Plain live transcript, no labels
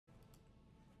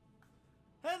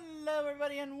Hello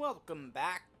everybody and welcome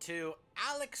back to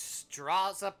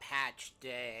Alexstrasza Patch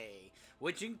Day,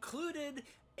 which included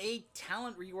a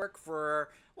talent rework for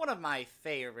one of my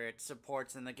favorite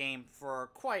supports in the game for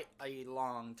quite a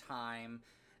long time,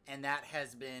 and that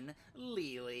has been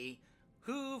Lili,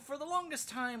 who for the longest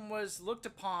time was looked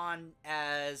upon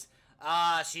as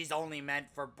she's only meant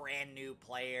for brand new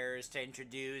players to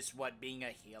introduce what being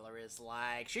a healer is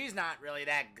like. She's not really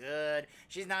that good.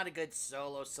 She's not a good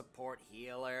solo support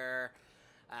healer.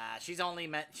 She's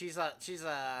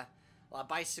a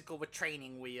bicycle with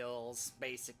training wheels,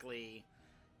 basically.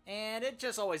 And it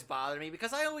just always bothered me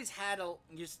because I always had a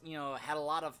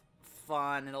lot of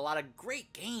fun and a lot of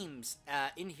great games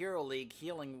in Hero League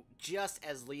healing just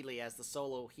as Lili as the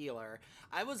solo healer.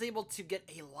 I was able to get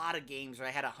a lot of games where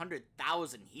I had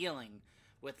 100,000 healing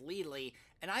with Lili,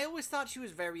 and I always thought she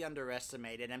was very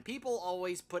underestimated, and people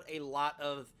always put a lot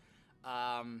of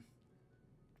gosh,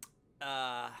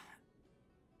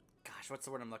 what's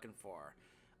the word I'm looking for?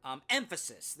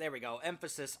 Emphasis. There we go.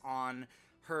 Emphasis on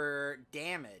her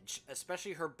damage,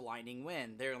 especially her blinding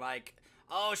wind. They're like,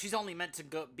 oh, she's only meant to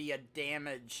be a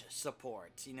damage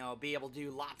support, you know, be able to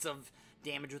do lots of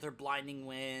damage with her blinding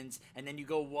winds, and then you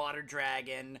go water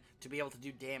dragon to be able to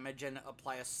do damage and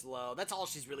apply a slow. That's all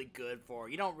she's really good for.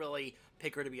 You don't really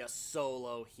pick her to be a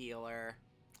solo healer.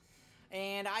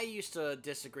 And I used to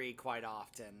disagree quite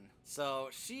often. So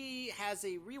she has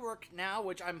a rework now,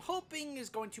 which I'm hoping is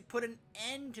going to put an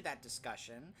end to that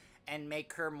discussion and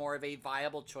make her more of a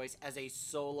viable choice as a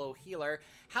solo healer.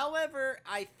 However,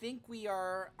 I think we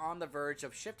are on the verge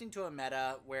of shifting to a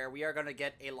meta where we are going to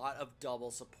get a lot of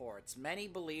double supports. Many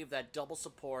believe that double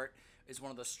support is one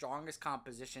of the strongest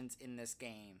compositions in this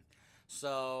game.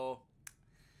 So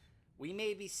we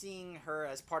may be seeing her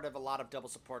as part of a lot of double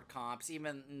support comps,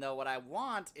 even though what I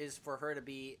want is for her to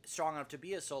be strong enough to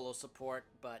be a solo support,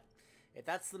 but if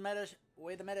that's the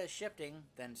way the meta is shifting,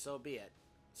 then so be it.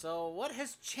 So what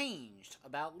has changed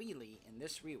about Lili in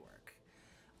this rework?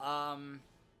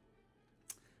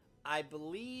 I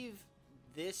believe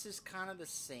this is kind of the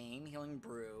same, Healing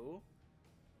Brew.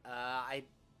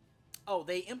 Oh,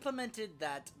 they implemented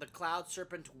that the Cloud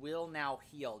Serpent will now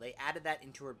heal. They added that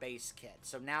into her base kit.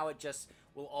 So now it just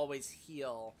will always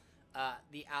heal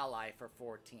the ally for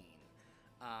 14.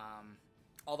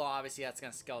 Although obviously that's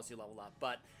going to scale as you level up.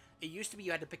 But it used to be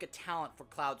you had to pick a talent for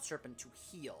Cloud Serpent to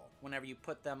heal whenever you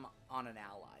put them on an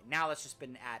ally. Now that's just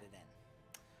been added in.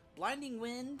 Blinding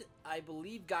Wind, I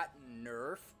believe, got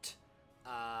nerfed.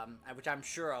 Which I'm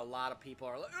sure a lot of people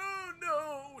are like, oh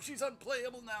no, she's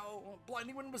unplayable now.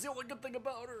 Blinding Wind was the only good thing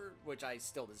about her, which I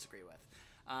still disagree with.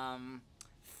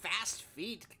 Fast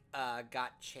Feet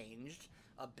got changed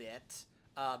a bit.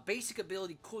 Basic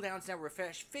ability cooldowns now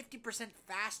refresh 50%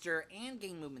 faster and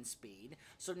gain movement speed.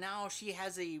 So now she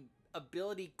has a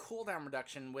ability cooldown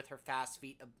reduction with her Fast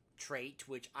Feet trait,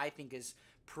 which I think is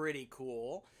pretty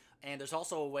cool. And there's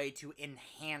also a way to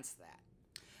enhance that.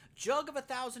 Jug of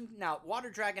 1,000... Now, Water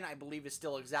Dragon, I believe, is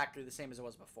still exactly the same as it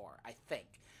was before, I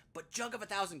think. But Jug of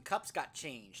 1,000 Cups got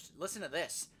changed. Listen to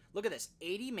this. Look at this.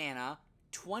 80 mana,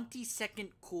 20-second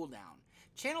cooldown.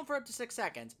 Channel for up to 6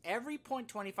 seconds. Every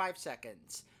 0.25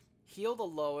 seconds. Heal the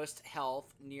lowest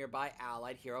health nearby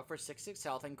allied hero for 6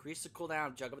 health. Increase the cooldown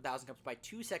of Jug of 1,000 Cups by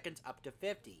 2 seconds up to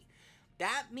 50.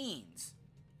 That means,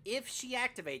 if she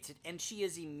activates it and she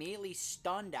is immediately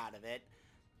stunned out of it,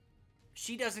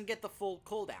 she doesn't get the full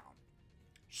cooldown.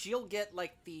 She'll get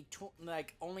like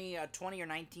only a 20 or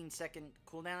 19 second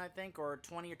cooldown, I think, or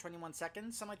 20 or 21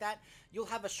 seconds, something like that. You'll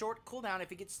have a short cooldown if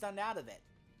you get stunned out of it,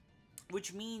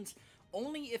 which means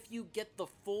only if you get the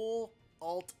full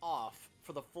ult off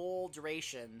for the full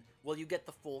duration will you get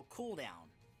the full cooldown.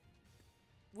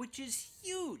 Which is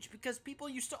huge, because people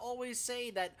used to always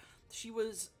say that she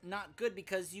was not good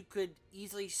because you could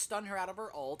easily stun her out of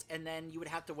her ult, and then you would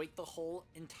have to wait the whole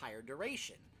entire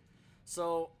duration.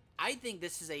 So I think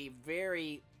this is a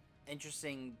very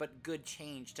interesting but good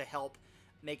change to help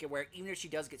make it where even if she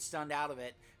does get stunned out of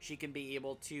it, she can be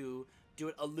able to do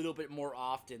it a little bit more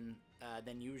often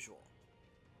than usual.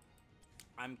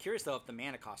 I'm curious, though, if the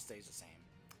mana cost stays the same.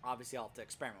 Obviously, I'll have to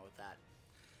experiment with that.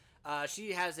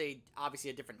 She has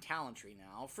obviously a different talent tree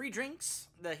now. Free drinks.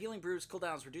 The healing brew's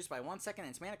cooldown is reduced by 1 second,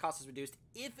 and its mana cost is reduced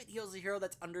if it heals a hero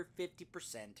that's under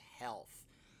 50% health.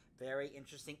 Very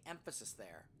interesting emphasis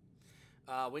there.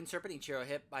 Wind Serpent. Each hero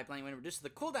hit by Blinding Wind reduces the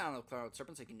cooldown of the Cloud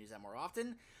Serpent, so you can use that more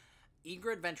often.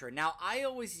 Eager Adventurer. Now, I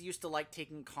always used to like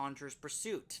taking Conjurer's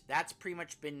Pursuit. That's pretty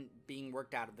much been being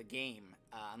worked out of the game,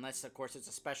 unless, of course, it's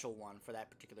a special one for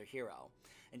that particular hero.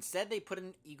 Instead, they put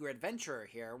an Eager Adventurer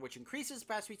here, which increases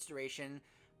Fast Feet's duration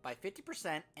by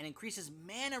 50% and increases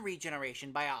mana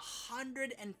regeneration by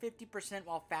 150%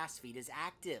 while fast feed is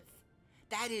active.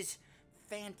 That is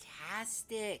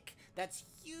fantastic. That's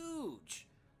huge.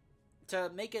 To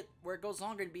make it where it goes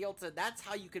longer and be able to, that's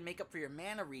how you can make up for your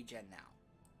mana regen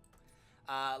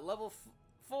now. Level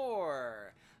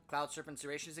 4. Cloud Serpent's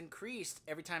duration is increased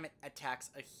every time it attacks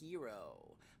a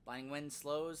hero. Blinding Wind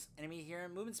slows enemy hero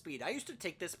movement speed. I used to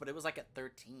take this, but it was like at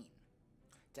 13.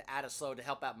 To add a slow to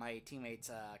help out my teammates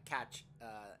catch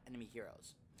enemy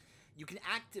heroes. You can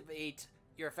activate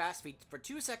your fast feed for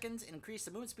 2 seconds and increase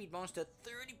the movement speed bonus to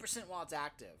 30% while it's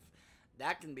active.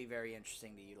 That can be very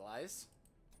interesting to utilize.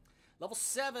 Level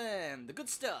 7, the good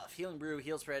stuff. Healing Brew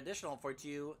heals for additional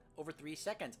 42 over 3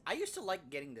 seconds. I used to like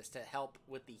getting this to help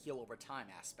with the heal over time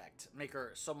aspect. Make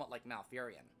her somewhat like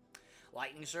Malfurion.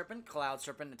 Lightning Serpent, Cloud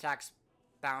Serpent attacks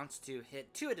bounce to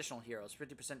hit 2 additional heroes,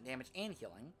 50% damage and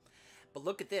healing. But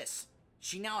look at this.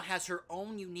 She now has her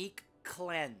own unique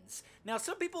cleanse. Now,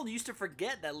 some people used to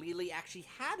forget that Lili actually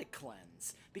had a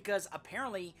cleanse, because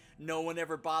apparently no one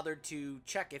ever bothered to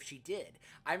check if she did.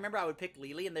 I remember I would pick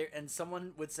Lili, and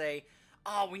someone would say,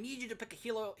 "Oh, we need you to pick a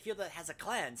healer that has a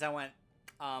cleanse." I went,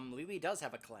 Lili does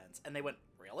have a cleanse. And they went,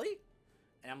 "Really?"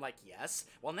 And I'm like, "Yes."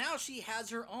 Well, now she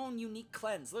has her own unique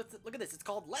cleanse. Look at this. It's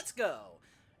called Let's Go.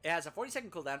 It has a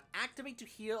 40-second cooldown. Activate to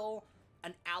heal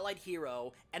an allied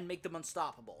hero and make them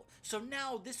unstoppable. So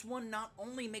now this one not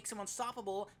only makes them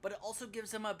unstoppable, but it also gives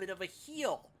them a bit of a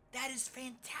heal. That is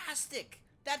fantastic.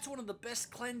 That's one of the best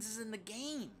cleanses in the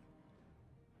game.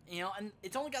 You know, and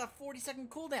it's only got a 40-second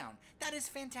cooldown. That is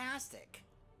fantastic.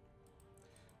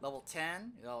 Level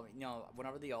 10, you know,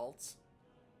 whenever the ults.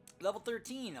 Level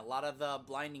 13, a lot of the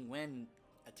Blinding Wind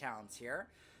talents here.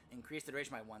 Increase the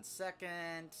duration by 1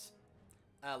 second.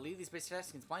 Lili's base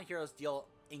attacks blind heroes deal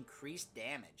increased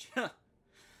damage.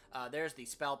 There's the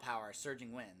spell power,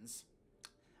 Surging Winds.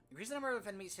 Increase the number of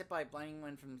enemies hit by Blinding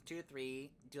Wind from 2 to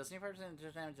 3. Deals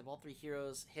 75% damage if all 3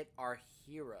 heroes hit our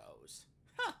heroes.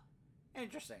 Huh.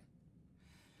 Interesting.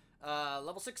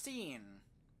 Level 16.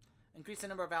 Increase the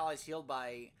number of allies healed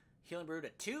by Healing Brew to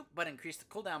 2, but increase the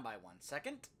cooldown by 1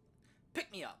 second. Pick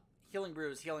Me Up. Healing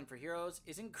Brew's healing for heroes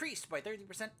is increased by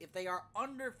 30% if they are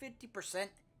under 50%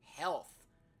 health.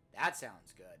 That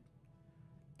sounds good.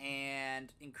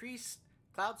 And increase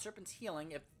Cloud Serpent's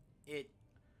healing if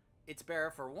its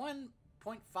bearer for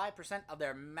 1.5% of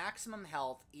their maximum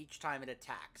health each time it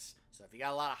attacks. So if you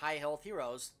got a lot of high health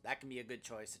heroes, that can be a good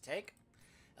choice to take.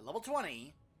 At level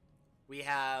 20, we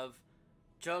have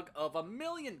Jug of a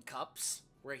Million Cups,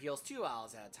 where it heals 2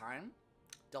 allies at a time.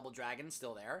 Double Dragon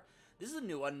still there. This is a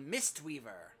new one,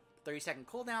 Mistweaver. 30-second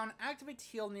cooldown. Activate to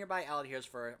heal nearby allied heroes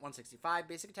for 165.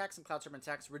 Basic attacks and Cloud Serpent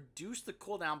attacks reduce the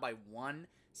cooldown by 1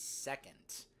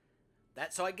 second.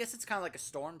 So I guess it's kind of like a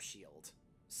Storm Shield,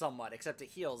 somewhat, except it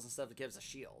heals instead of it gives a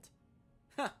shield.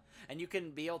 And you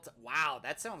can be able to... Wow,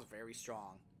 that sounds very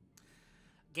strong.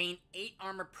 Gain 8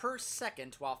 armor per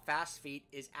second while Fast Feet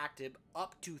is active,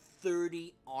 up to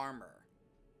 30 armor.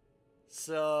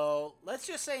 So, let's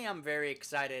just say I'm very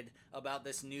excited about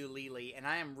this new Lili, and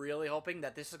I am really hoping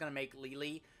that this is going to make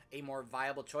Lili a more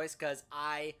viable choice, because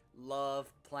I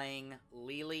love playing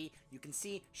Lili. You can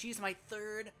see she's my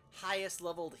 3rd highest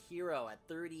leveled hero at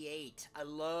 38. I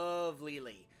love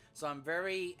Lili. So I'm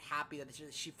very happy that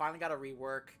she finally got a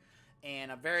rework, and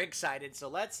I'm very excited. So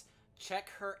let's check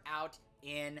her out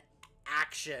in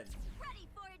action. Ready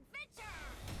for adventure!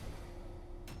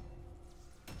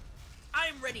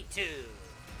 I'm ready to.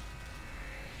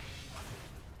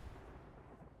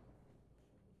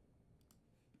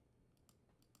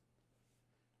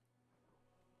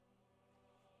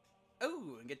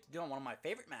 Oh, and get to do on one of my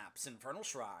favorite maps, Infernal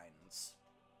Shrines.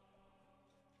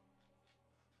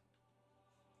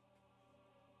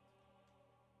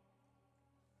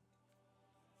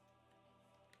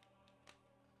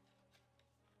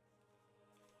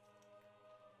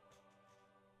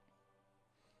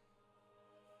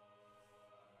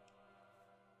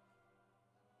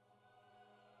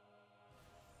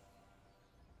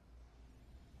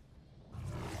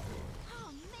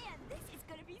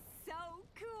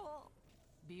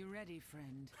 Be ready,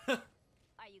 friend. Are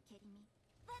you kidding me?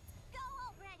 Let's go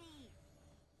already!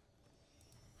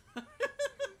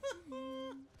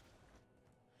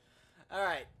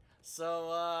 Alright,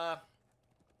 so,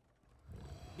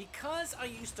 because I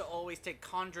used to always take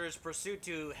Conjurer's Pursuit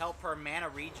to help her mana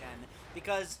regen,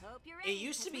 because it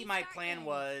used to be my plan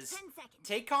was,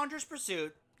 take Conjurer's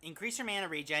Pursuit, increase your mana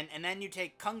regen, and then you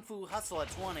take Kung Fu Hustle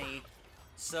at 20,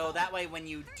 so that way when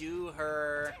you do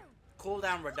her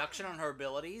cooldown reduction on her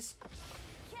abilities,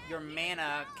 your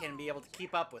mana can be able to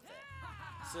keep up with it.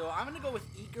 So I'm going to go with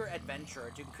Eager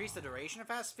Adventurer to increase the duration of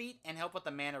fast feet and help with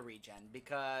the mana regen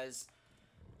because,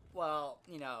 well,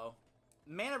 you know,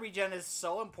 mana regen is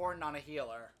so important on a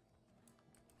healer.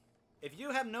 If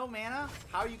you have no mana,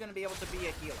 how are you going to be able to be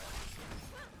a healer?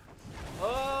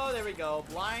 Oh, there we go.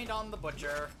 Blind on the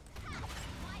Butcher.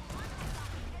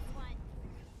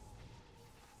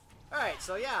 Alright,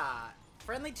 so yeah.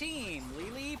 Friendly team.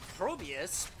 Lili,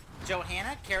 Probius,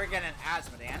 Johanna, Kerrigan, and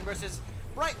Asmodan versus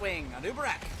Brightwing,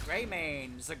 Anubarak,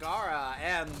 Greymane, Zagara,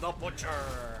 and the Butcher.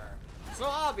 So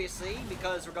obviously,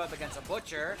 because we're going up against a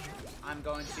Butcher, I'm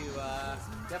going to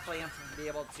definitely be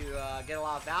able to get a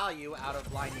lot of value out of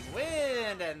Blinding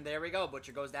Wind. And there we go.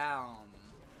 Butcher goes down.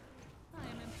 I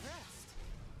am impressed.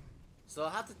 So I'll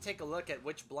have to take a look at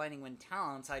which Blinding Wind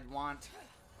talents I'd want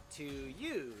to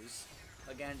use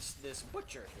against this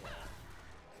Butcher here.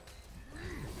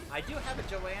 I do have a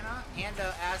Joanna and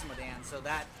a Asmodan, so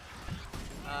that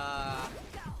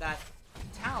that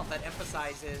talent that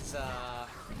emphasizes the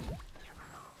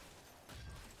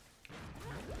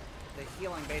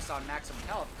healing based on maximum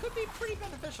health could be pretty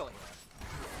beneficial here.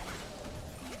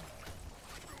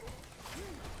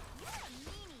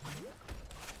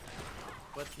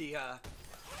 With the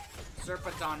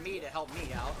Serpent on me to help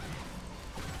me out.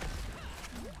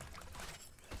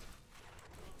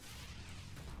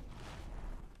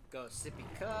 Go Sippy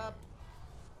Cup.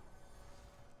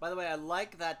 By the way, I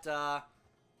like that,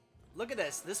 look at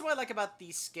this. This is what I like about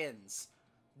these skins.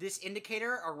 This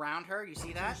indicator around her, you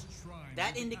see that?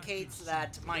 That indicates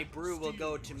that my brew will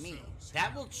go to me.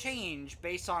 That will change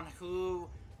based on who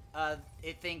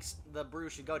it thinks the brew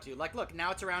should go to. Like, look, now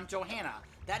it's around Johanna.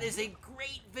 That is a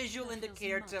great visual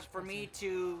indicator for me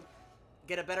to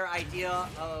get a better idea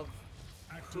of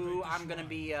who I'm going to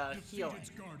be healing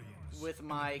with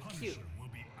my Q.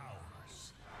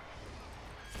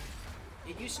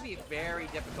 It used to be very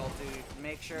difficult to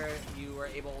make sure you were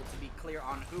able to be clear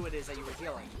on who it is that you were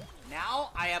healing. Now,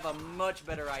 I have a much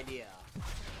better idea.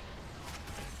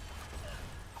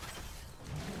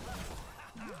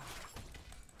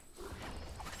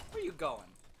 Where are you going?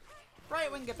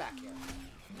 Brightwing, get back here.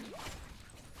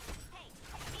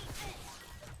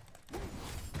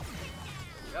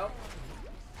 Go.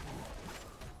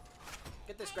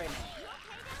 Get this Greymane.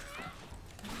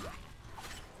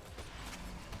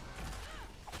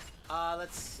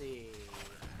 Let's see.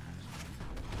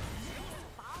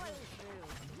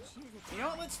 You know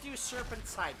what? Let's do Serpent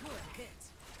Side.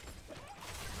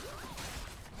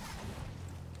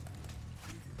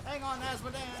 Hang on,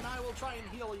 Asmodan. I will try and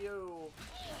heal you.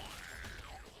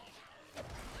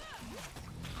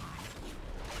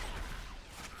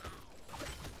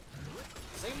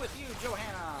 Same with you,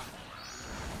 Johanna.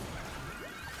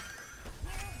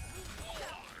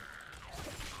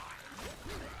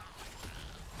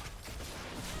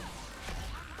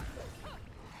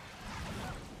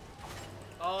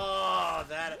 Oh,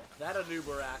 that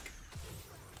Anubarak.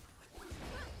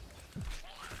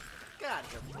 Get out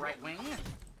of here, Brightwing.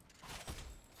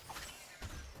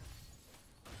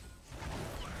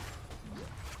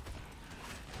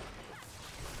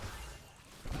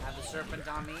 I have the Serpent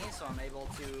on me, so I'm able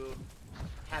to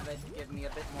have it give me a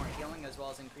bit more healing as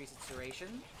well as increase its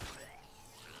duration.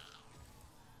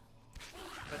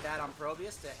 Put that on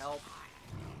Probius to help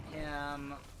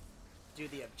him do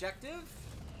the objective.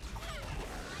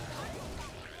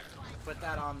 Put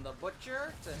that on the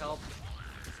Butcher to help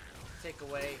take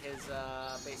away his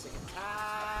basic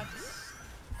attacks.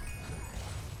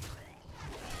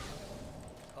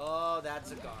 Oh,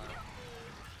 that's a guard.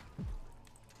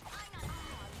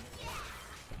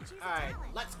 Alright,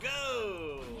 let's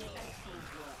go!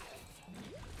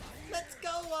 Let's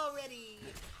go already!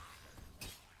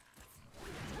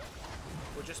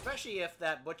 Which, especially if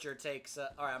that Butcher takes...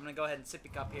 Alright, I'm gonna go ahead and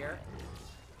Sippy Cup here.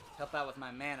 Help out with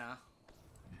my mana.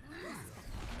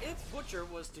 If Butcher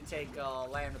was to take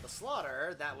Land of the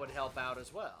Slaughter, that would help out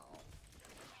as well.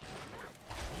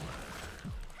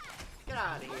 Get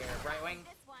out of here, Brightwing.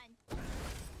 Put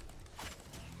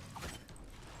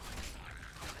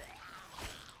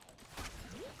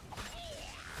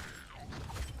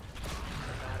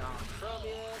that on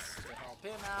Probius to help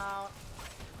him out.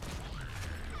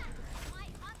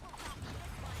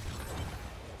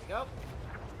 There we go.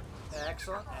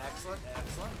 Excellent, excellent,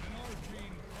 excellent. An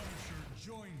arcane Punisher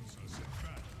joins us in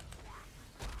battle.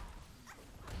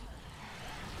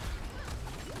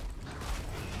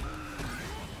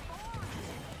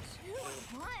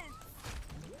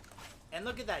 And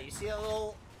look at that, you see a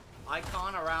little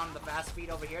icon around the fast feet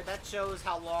over here? That shows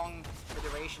how long the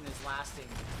duration is lasting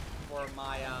for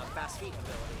my fast feet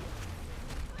ability.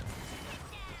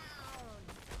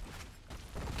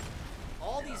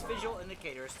 all these visual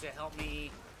indicators to help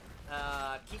me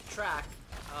keep track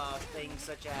of things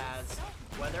such as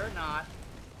whether or not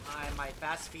my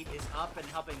fast feet is up and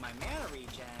helping my mana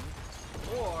regen,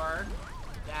 or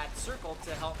that circle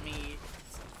to help me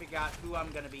figure out who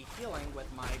I'm going to be healing with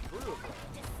my brew.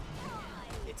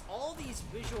 It's all these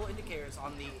visual indicators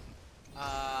on the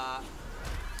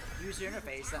user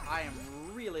interface that I am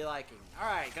really liking.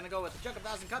 Alright, gonna go with the Jug of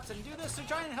 1,000 Cups and do this to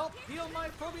try and help heal my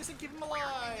Probius and keep him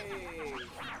alive!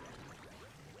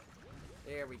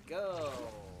 There we go.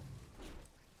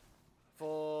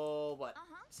 Full, what,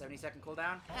 70-second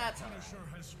cooldown? That's alright. Punisher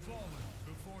has fallen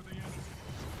before the enemy.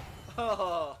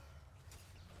 Oh!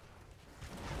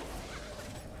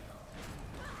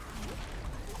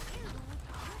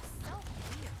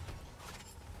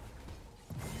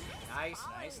 Nice,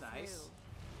 nice, nice.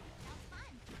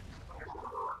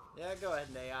 Yeah, go ahead,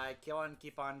 AI.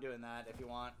 Keep on doing that if you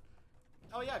want.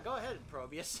 Oh yeah, go ahead,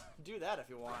 Probius. Do that if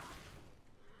you want.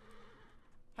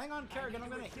 Hang on, Kerrigan, I'm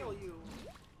gonna heal you.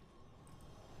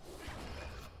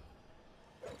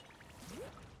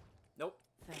 Nope.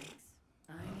 Thanks.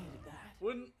 I needed that.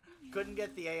 Couldn't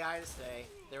get the AI to stay.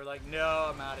 They were like,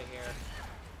 no, I'm out of here.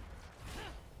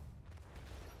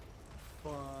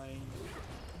 Fine.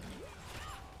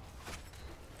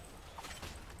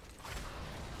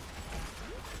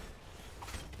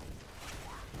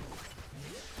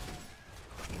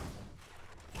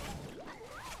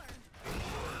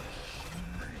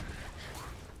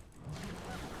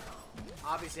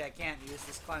 Obviously, I can't use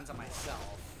this cleanse on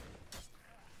myself.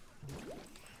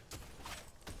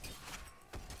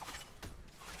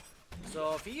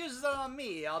 So if he uses it on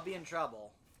me, I'll be in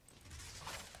trouble.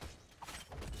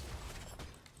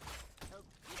 Put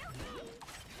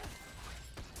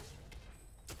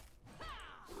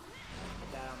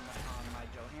that on my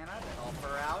Johanna to help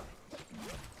her out.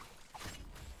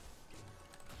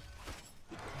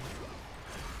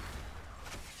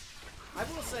 I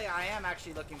will say I am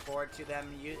actually looking forward to them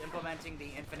implementing the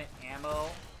infinite ammo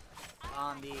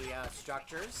on the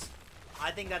structures.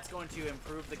 I think that's going to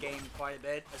improve the game quite a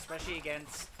bit, especially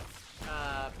against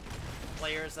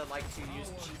players that like to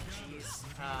use cheap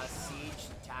siege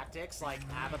tactics, like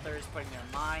Abathurs putting their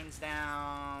mines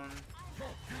down.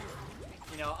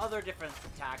 You know, other different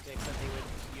tactics that they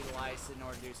would utilize in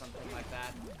order to do something like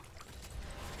that.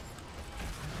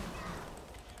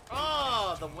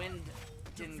 Oh, the wind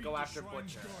didn't go after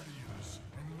Butcher.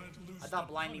 I thought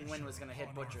Blinding Wind was gonna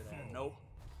hit Butcher there. Nope.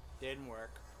 Didn't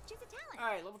work. Choose a talent.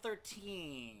 Alright, level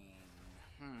 13.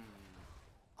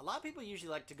 A lot of people usually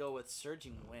like to go with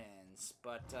Surging Winds,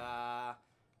 but I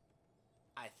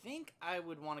think I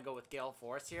would want to go with Gale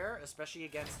Force here, especially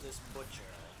against this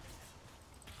Butcher.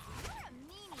 You're a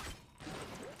meanie.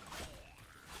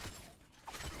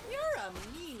 You're a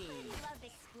meanie! I love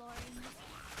exploring.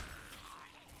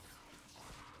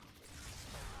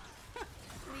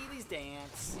 Lili's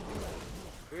dance.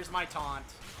 Here's my taunt.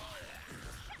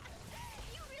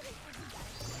 You really think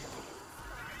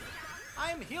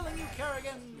I'm healing you,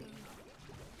 Kerrigan!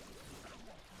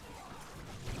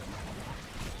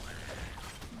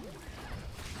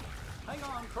 Hang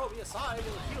on, Probius, I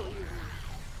will heal you.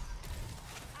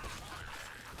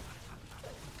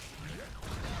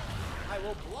 I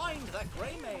will blind that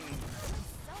Greymane.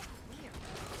 so weird.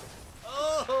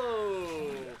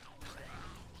 Oh!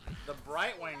 The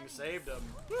Brightwing saved him.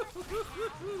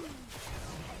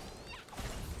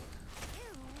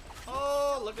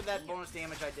 Oh, look at that bonus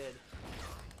damage I did.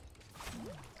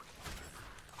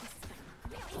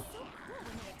 It's so cool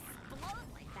when they explode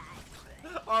like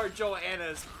that. Our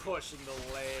Joanna's pushing the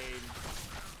lane.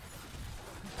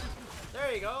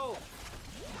 There you go.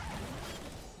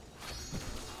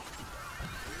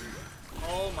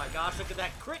 Oh my gosh, look at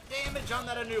that crit damage on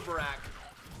that Anubarak.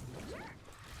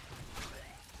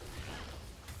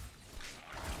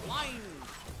 Blind.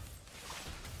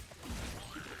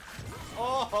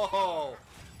 Oh,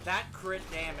 that crit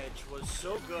damage was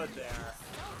so good there.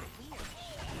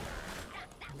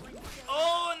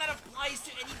 Oh, and that applies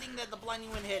to anything that the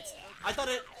Blinding Wind hits. I thought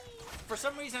it, for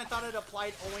some reason, I thought it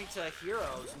applied only to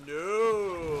heroes.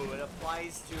 No, it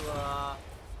applies to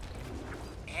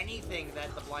anything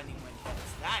that the Blinding Wind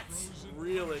hits. That's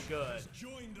really good.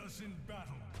 Joined us in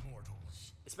battle,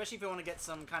 mortals. Especially if you want to get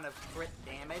some kind of crit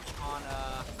damage on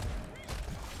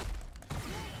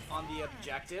the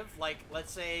objective. Like,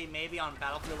 let's say maybe on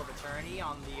Battlefield of Eternity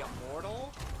on the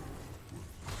Immortal.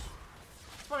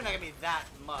 It's probably not gonna be that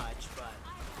much, but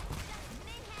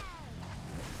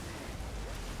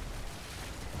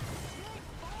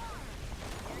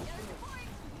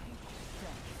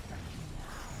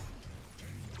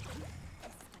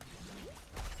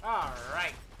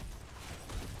alright.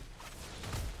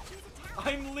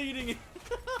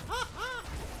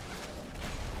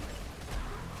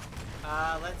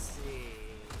 Let's see.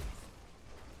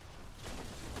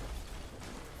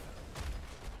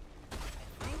 I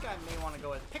think I may want to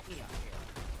go with Pick Me Up here.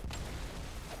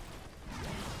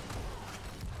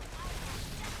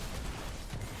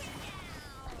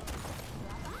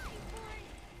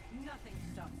 Nothing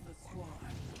stops the squad.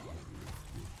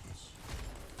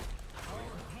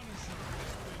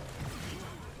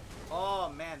 Oh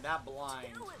man, that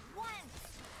blind. Do it once.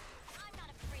 I'm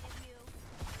not afraid of you.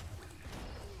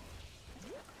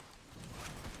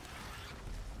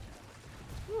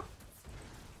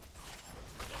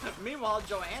 Meanwhile,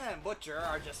 Joanna and Butcher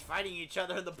are just fighting each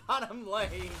other in the bottom lane.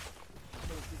 This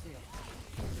is it.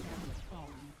 That's all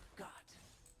you've got.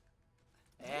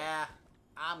 Yeah,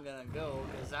 I'm gonna go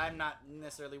because I'm not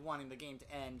necessarily wanting the game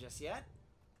to end just yet.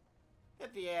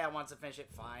 If the AI wants to finish it,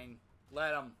 fine.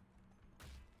 Let him.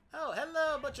 Oh,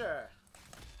 hello, Butcher.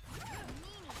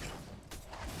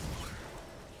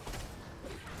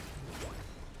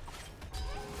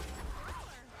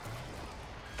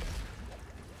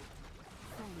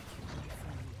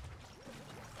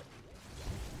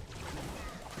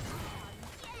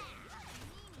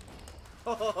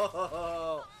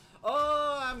 Oh,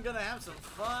 I'm gonna have some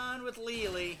fun with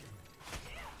Lili.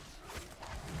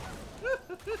 I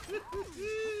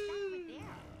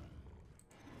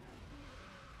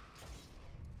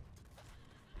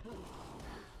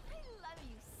love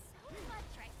you so much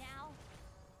right now.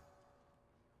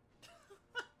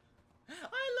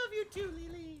 I love you too,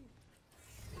 Lili.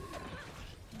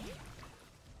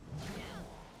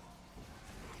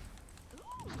 Ooh,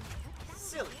 what's that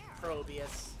Silly over there?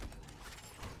 Probius.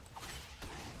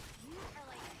 You are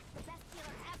like the best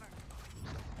healer ever.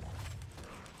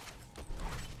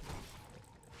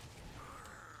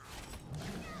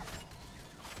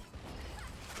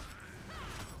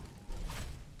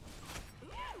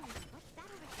 Ooh, what's that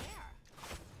over there?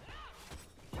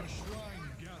 The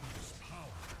shrine gathers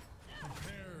power.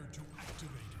 Prepare to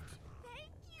activate it.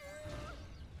 Thank you.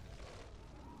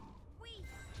 We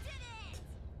did it.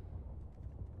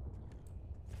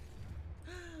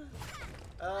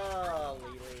 Oh,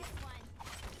 Lili. This one.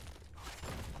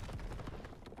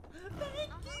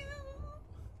 Thank you.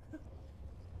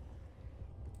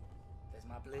 There's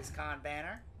my BlizzCon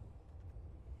banner.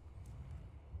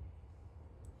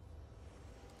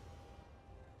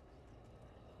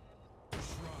 The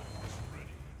shrine is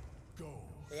ready. Go.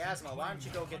 Hey, Asma, why don't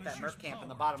you go get that Punisher's Merc camp in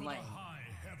the power bottom to lane? high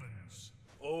heavens.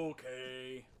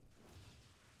 Okay.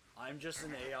 I'm just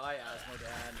an AI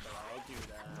Asmodad, but I'll do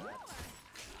that.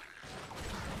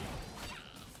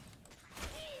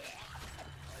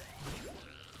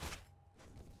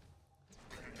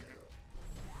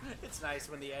 It's nice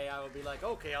when the AI will be like,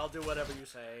 okay, I'll do whatever you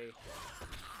say.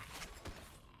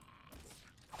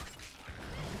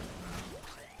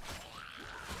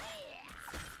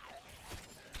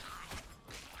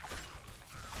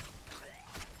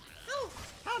 Oh,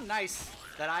 how nice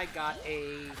that I got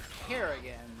a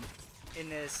Kerrigan in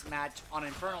this match on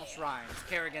Infernal Shrines,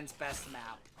 Kerrigan's best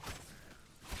map.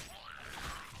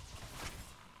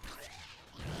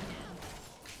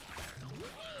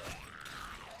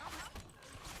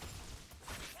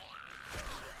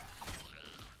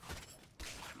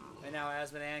 And now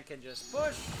Asmodan can just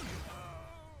push.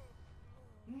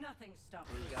 Nothing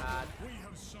stops We the got We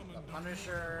have summoned the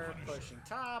Punisher pushing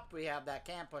top. We have that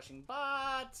camp pushing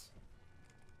bot.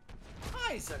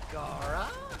 Hi, Zagara.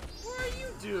 What are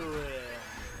you doing?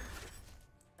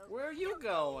 Where are you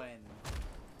going?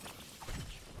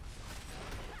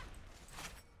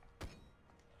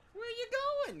 Where are you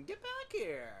going? Get back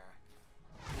here.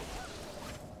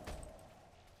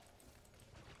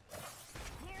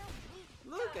 Here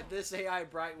we Look at this AI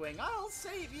Brightwing. I'll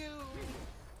save you.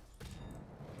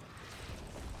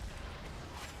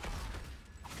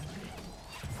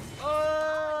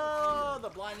 Oh, the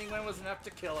blinding wind was enough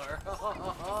to kill her.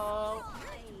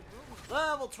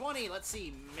 Level 20. Let's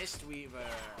see, Mistweaver.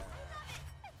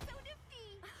 It's so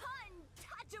nifty.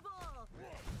 Untouchable.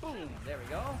 Boom. There we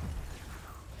go.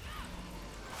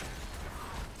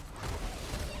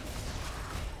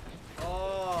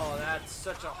 Oh, that's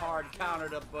such a hard counter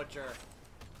to Butcher.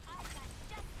 I got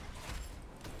just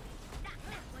not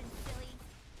that one, silly.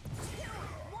 2 at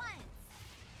once.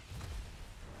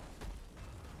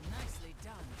 Nicely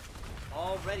done.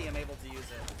 Already I'm able to use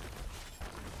it.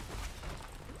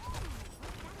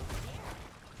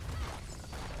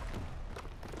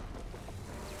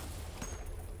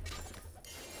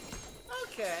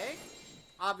 Okay.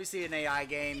 Obviously an AI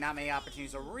game, not many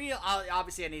opportunities.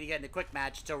 Obviously I need to get into quick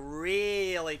match to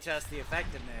really test the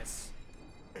effectiveness.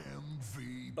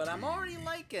 But I'm already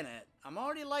liking it. I'm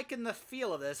already liking the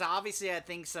feel of this. Obviously I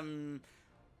think some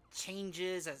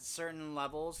changes at certain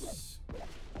levels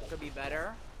could be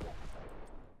better.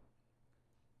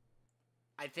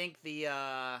 I think the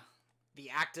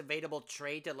activatable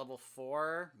trait at level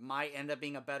 4 might end up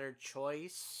being a better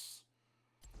choice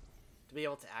to be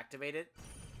able to activate it.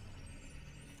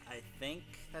 I think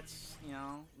that's, you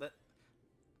know,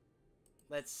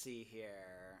 let's see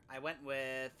here. I went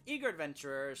with Eager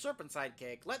Adventurer, Serpent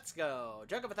Sidekick, Let's Go,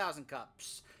 Jug of 1,000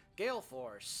 Cups, Gale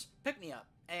Force, Pick Me Up,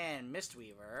 and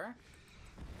Mistweaver.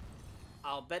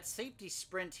 I'll bet Safety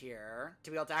Sprint here to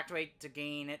be able to activate to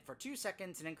gain it for 2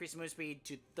 seconds and increase the move speed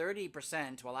to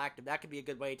 30% while active. That could be a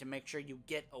good way to make sure you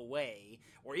get away,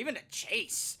 or even to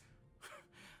chase.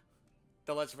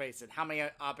 Though let's face it, how many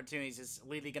opportunities is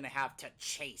Lili gonna have to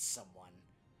chase someone?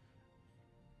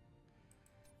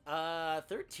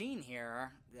 13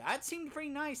 here. That seemed pretty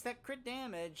nice, that crit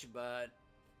damage, but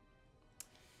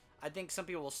I think some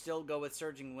people will still go with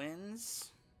Surging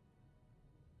Winds.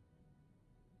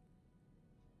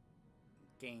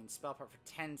 Gain spell power for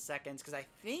 10 seconds, because I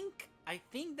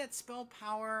think that spell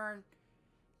power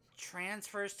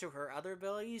transfers to her other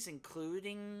abilities,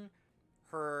 including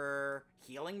her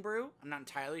Healing Brew. I'm not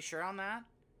entirely sure on that.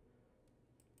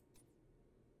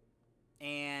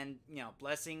 And, you know,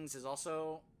 Blessings is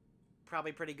also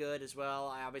probably pretty good as well.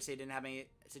 I obviously didn't have any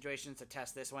situations to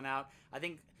test this one out. I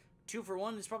think 2 for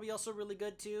 1 is probably also really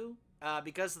good too.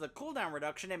 Because of the cooldown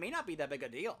reduction, it may not be that big a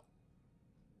deal.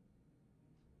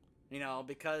 You know,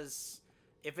 because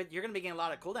if you're going to be getting a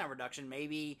lot of cooldown reduction,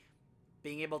 maybe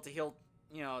being able to heal,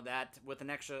 you know, that with an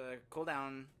extra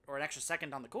cooldown or an extra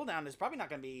second on the cooldown is probably not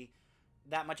going to be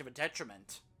that much of a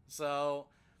detriment. So,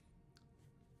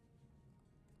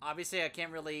 obviously I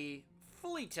can't really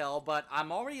fully tell, but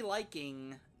I'm already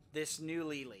liking this new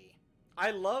Lili.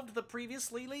 I loved the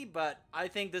previous Lili, but I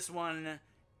think this one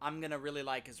I'm going to really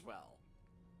like as well.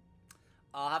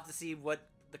 I'll have to see what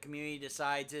the community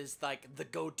decides is like the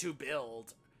go-to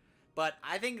build, but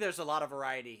I think there's a lot of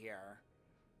variety here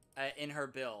in her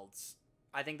builds.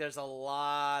 I think there's a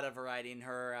lot of variety in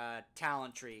her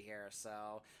talent tree here,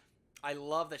 so I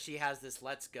love that she has this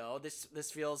Let's Go.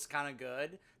 This feels kind of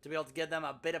good to be able to give them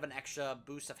a bit of an extra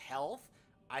boost of health.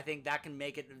 I think that can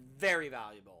make it very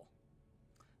valuable,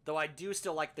 though I do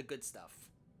still like the good stuff.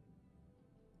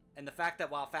 And the fact that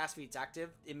while Fast Feed's active,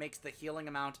 it makes the healing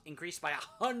amount increase by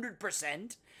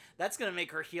 100%. That's going to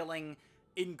make her healing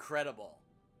incredible.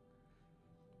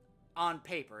 On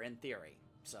paper, in theory.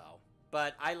 So,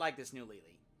 but I like this new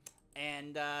Lili.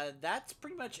 And that's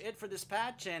pretty much it for this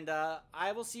patch. And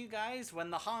I will see you guys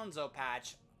when the Hanzo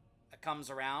patch comes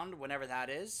around, whenever that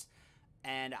is.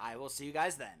 And I will see you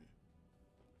guys then.